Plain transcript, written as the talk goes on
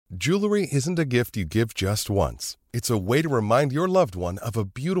Jewelry isn't a gift you give just once. It's a way to remind your loved one of a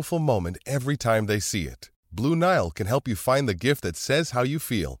beautiful moment every time they see it. Blue Nile can help you find the gift that says how you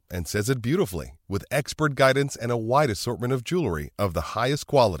feel and says it beautifully, with expert guidance and a wide assortment of jewelry of the highest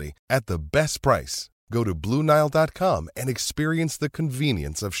quality at the best price. Go to BlueNile.com and experience the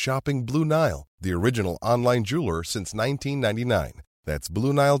convenience of shopping Blue Nile, the original online jeweler since 1999. That's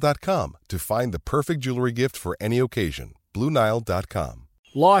BlueNile.com to find the perfect jewelry gift for any occasion. BlueNile.com.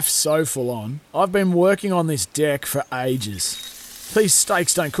 Life's so full on. I've been working on this deck for ages. These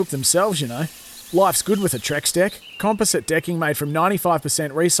steaks don't cook themselves, you know. Life's good with a Trex deck. Composite decking made from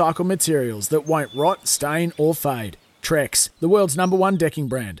 95% recycled materials that won't rot, stain or fade. Trex, the world's #1 decking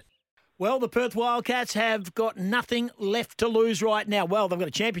brand. Well, the Perth Wildcats have got nothing left to lose right now. Well, they've got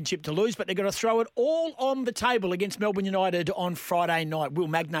a championship to lose, but they're going to throw it all on the table against Melbourne United on Friday night. Will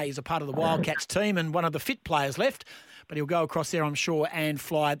Magnay is a part of the Wildcats team and one of the fit players left, but he'll go across there, I'm sure, and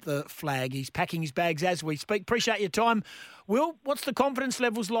fly the flag. He's packing his bags as we speak. Appreciate your time. Will, what's the confidence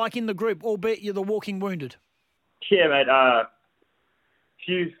levels like in the group, albeit you're the walking wounded? Yeah, mate.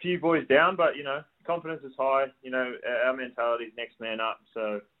 Few boys down, but, confidence is high. Our mentality is next man up,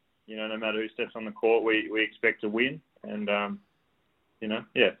 so... no matter who steps on the court, we expect to win, and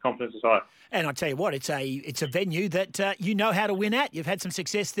confidence is high. And I tell you what, it's a venue that you know how to win at. You've had some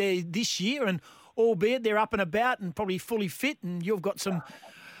success there this year, and albeit they're up and about and probably fully fit, and you've got some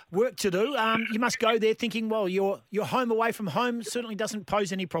work to do. You must go there thinking, well, your home away from home certainly doesn't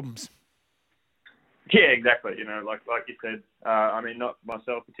pose any problems. Yeah, exactly. Like you said, not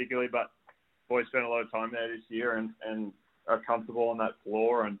myself particularly, but boys spent a lot of time there this year and are comfortable on that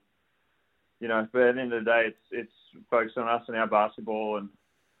floor and. But at the end of the day, it's focused on us and our basketball and,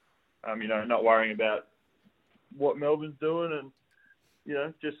 not worrying about what Melbourne's doing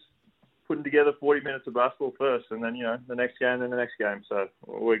and, just putting together 40 minutes of basketball first and then, the next game and the next game. So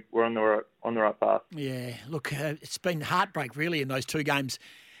we're on the right path. Yeah, look, it's been heartbreak really in those two games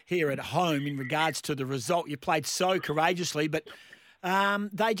here at home in regards to the result. You played so courageously, but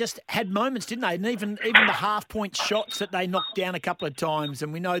they just had moments, didn't they? And even the half-point shots that they knocked down a couple of times.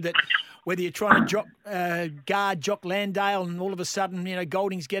 And we know that whether you're trying to guard Jock Landale and all of a sudden,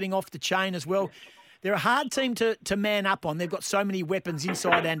 Golding's getting off the chain as well. They're a hard team to man up on. They've got so many weapons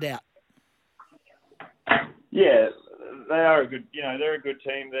inside and out. Yeah, they are a good, they're a good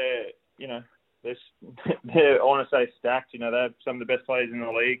team. They're I want to say stacked. They have some of the best players in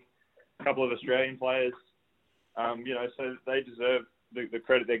the league, a couple of Australian players. So they deserve the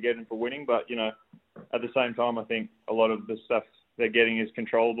credit they're getting for winning. But, at the same time, I think a lot of the stuff they're getting is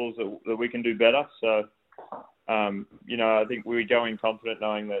controllables that we can do better. So, I think we go in confident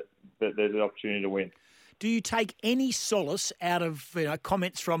knowing that there's an opportunity to win. Do you take any solace out of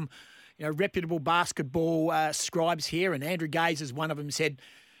comments from reputable basketball scribes here? And Andrew Gaze is one of them, said,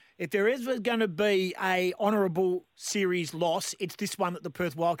 if there is going to be a honourable series loss, it's this one that the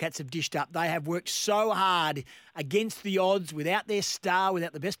Perth Wildcats have dished up. They have worked so hard against the odds, without their star,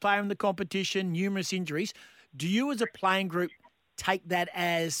 without the best player in the competition, numerous injuries. Do you as a playing group take that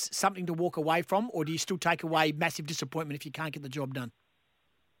as something to walk away from, or do you still take away massive disappointment if you can't get the job done?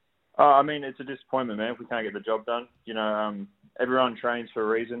 It's a disappointment, man, if we can't get the job done. Everyone trains for a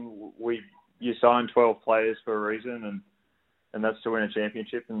reason. You sign 12 players for a reason, and that's to win a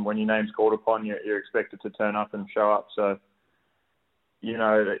championship. And when your name's called upon, you're expected to turn up and show up. So, you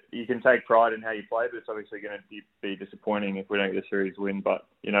can take pride in how you play, but it's obviously going to be disappointing if we don't get the series win. But,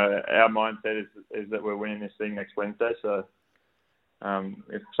 our mindset is that we're winning this thing next Wednesday. So,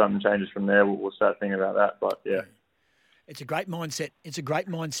 if something changes from there, we'll start thinking about that. But, yeah. It's a great mindset.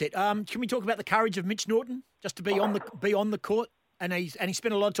 Can we talk about the courage of Mitch Norton just to be on the court? And he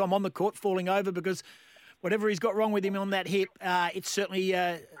spent a lot of time on the court falling over because whatever he's got wrong with him on that hip, it's certainly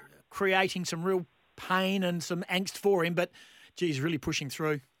creating some real pain and some angst for him. But, he's really pushing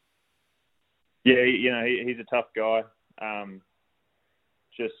through. Yeah, he's a tough guy.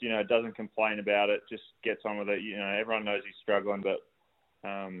 Doesn't complain about it, just gets on with it. Everyone knows he's struggling, but,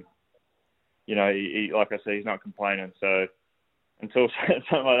 he, like I said, he's not complaining. So until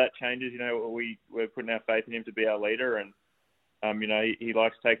something like that changes, we're putting our faith in him to be our leader. And, he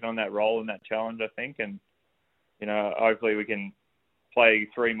likes taking on that role and that challenge, I think. And, hopefully we can play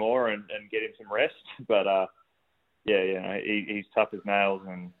 3 more and get him some rest. But, he's tough as nails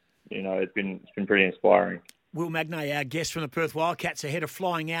and, it's been pretty inspiring. Will Magnay, our guest from the Perth Wildcats, ahead of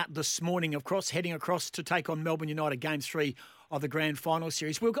flying out this morning, of course, heading across to take on Melbourne United, Game 3 of the Grand Final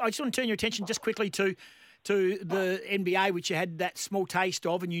Series. Will, I just want to turn your attention just quickly to the NBA, which you had that small taste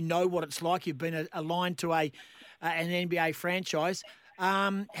of, and you know what it's like. You've been aligned to an NBA franchise.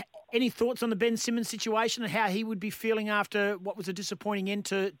 Any thoughts on the Ben Simmons situation and how he would be feeling after what was a disappointing end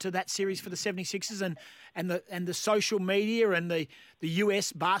to that series for the 76ers and the social media and the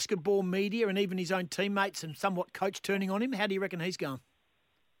US basketball media and even his own teammates and somewhat coach turning on him? How do you reckon he's going?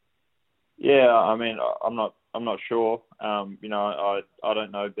 Yeah, I mean, I'm not sure. I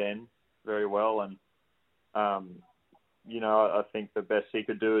don't know Ben very well, and I think the best he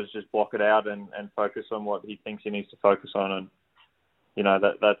could do is just block it out and focus on what he thinks he needs to focus on, and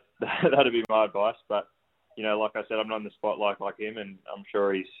that'd be my advice. But like I said, I'm not in the spotlight like him, and I'm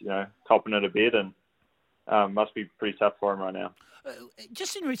sure he's copping it a bit, and must be pretty tough for him right now.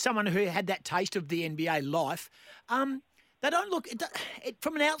 Just in someone who had that taste of the NBA life, they don't look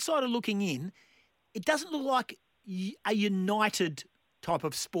from an outsider looking in. It doesn't look like a united type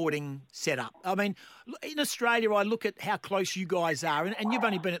of sporting setup. I mean, in Australia, I look at how close you guys are, and you've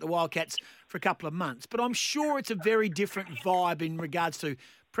only been at the Wildcats for a couple of months, but I'm sure it's a very different vibe in regards to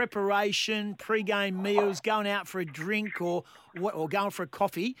preparation, pre-game meals, going out for a drink or going for a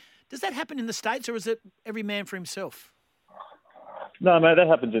coffee. Does that happen in the States, or is it every man for himself? No, mate, that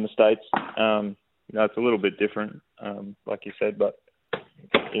happens in the States. It's a little bit different, like you said, but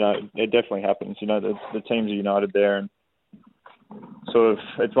it definitely happens. The teams are united there, and sort of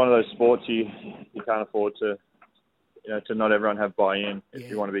it's one of those sports you can't afford to not everyone have buy-in if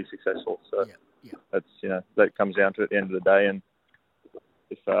you want to be successful. So that's that comes down to it at the end of the day, and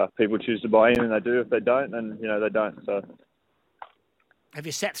if people choose to buy in, and they do. If they don't, then they don't. So. Have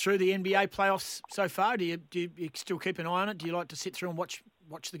you sat through the NBA playoffs so far? Do you still keep an eye on it? Do you like to sit through and watch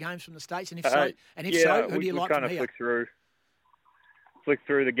the games from the States? And if so, who do you like kind from of here? flick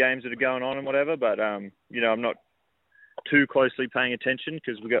through the games that are going on and whatever. But I'm not too closely paying attention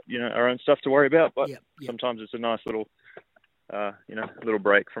because we got our own stuff to worry about. But sometimes it's a nice little little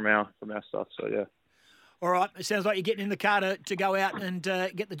break from our stuff. So yeah. All right, it sounds like you're getting in the car to go out and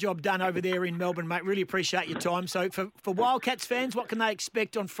get the job done over there in Melbourne, mate. Really appreciate your time. So for Wildcats fans, what can they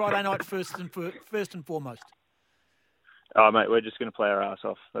expect on Friday night first and foremost? Oh, mate, we're just going to play our ass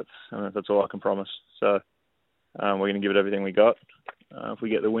off. That's all I can promise. So we're going to give it everything we got. If we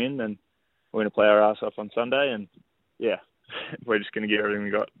get the win, then we're going to play our ass off on Sunday. And, we're just going to give everything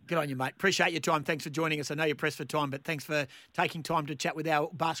we got. Good on you, mate. Appreciate your time. Thanks for joining us. I know you're pressed for time, but thanks for taking time to chat with our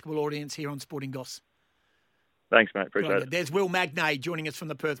basketball audience here on Sporting Goss. Thanks, mate. Appreciate it. There's Will Magnay joining us from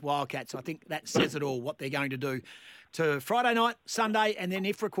the Perth Wildcats. I think that says it all, what they're going to do to Friday night, Sunday, and then,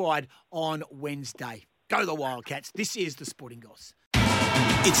 if required, on Wednesday. Go the Wildcats. This is the Sporting Goss.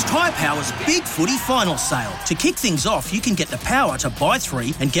 It's Tyre Power's Big Footy Final Sale. To kick things off, you can get the power to buy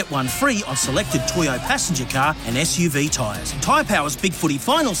 3 and get 1 free on selected Toyo passenger car and SUV tyres. Tyre Power's Big Footy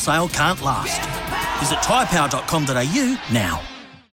Final Sale can't last. Visit tyrepower.com.au now.